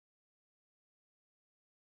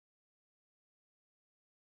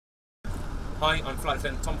Hi, I'm Flight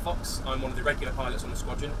Lieutenant Tom Fox. I'm one of the regular pilots on the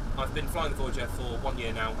squadron. I've been flying the Voyager for 1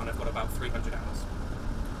 year now and I've got about 300 hours.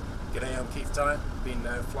 G'day, I'm Keith Dyer. Been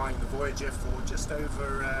flying the Voyager for just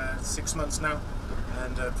over 6 months now,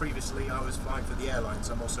 and previously I was flying for the airlines.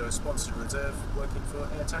 I'm also a sponsored reserve working for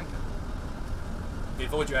AirTanker. The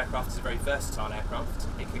Voyager aircraft is a very versatile aircraft.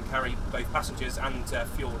 It can carry both passengers and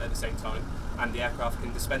fuel at the same time, and the aircraft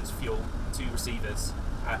can dispense fuel to receivers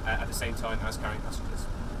at the same time as carrying passengers.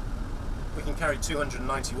 We can carry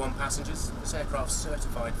 291 passengers. This aircraft's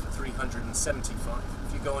certified for 375.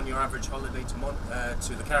 If you go on your average holiday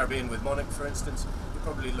to the Caribbean with Monarch, for instance, you're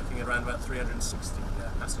probably looking at around about 360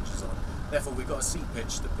 passengers on. Therefore, we've got a seat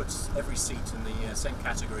pitch that puts every seat in the same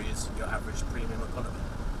category as your average premium economy.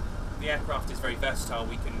 The aircraft is very versatile.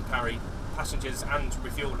 We can carry passengers and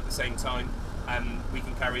refuel at the same time. We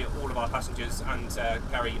can carry all of our passengers and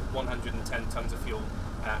carry 110 tonnes of fuel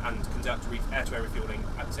and conduct air-to-air refuelling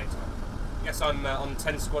at the same time. Yes, I'm on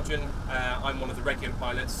 10 Squadron. I'm one of the regular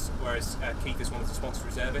pilots, whereas Keith is one of the sponsored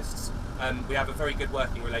reservists. We have a very good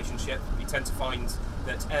working relationship. We tend to find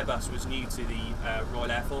that Airbus was new to the Royal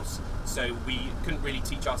Air Force, so we couldn't really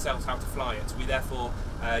teach ourselves how to fly it. We therefore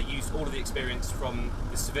used all of the experience from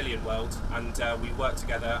the civilian world, and we worked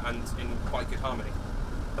together and in quite good harmony.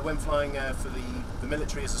 When flying for the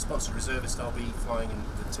military as a sponsored reservist, I'll be flying in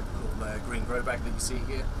the typical green grow bag that you see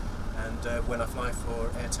here. And when I fly for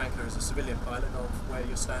AirTanker as a civilian pilot, I'll wear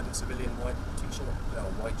your standard civilian white t-shirt, or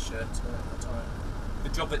white shirt attire. The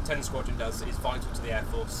job that 10 Squadron does is vital to the Air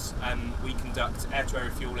Force. We conduct air-to-air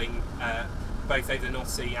refuelling both over the North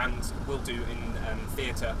Sea and will do in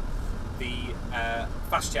theatre. The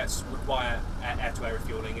fast jets require air-to-air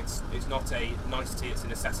refuelling. It's not a nicety, it's a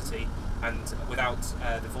necessity, and without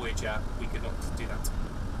the Voyager we could not do that.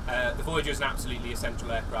 The Voyager is an absolutely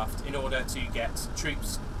essential aircraft in order to get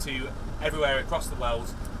troops to everywhere across the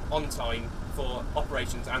world on time for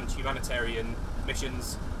operations and humanitarian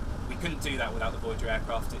missions. We couldn't do that without the Voyager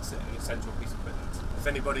aircraft. It's an essential piece of equipment. If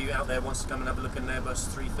anybody out there wants to come and have a look at an Airbus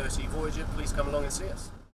 330 Voyager, please come along and see us.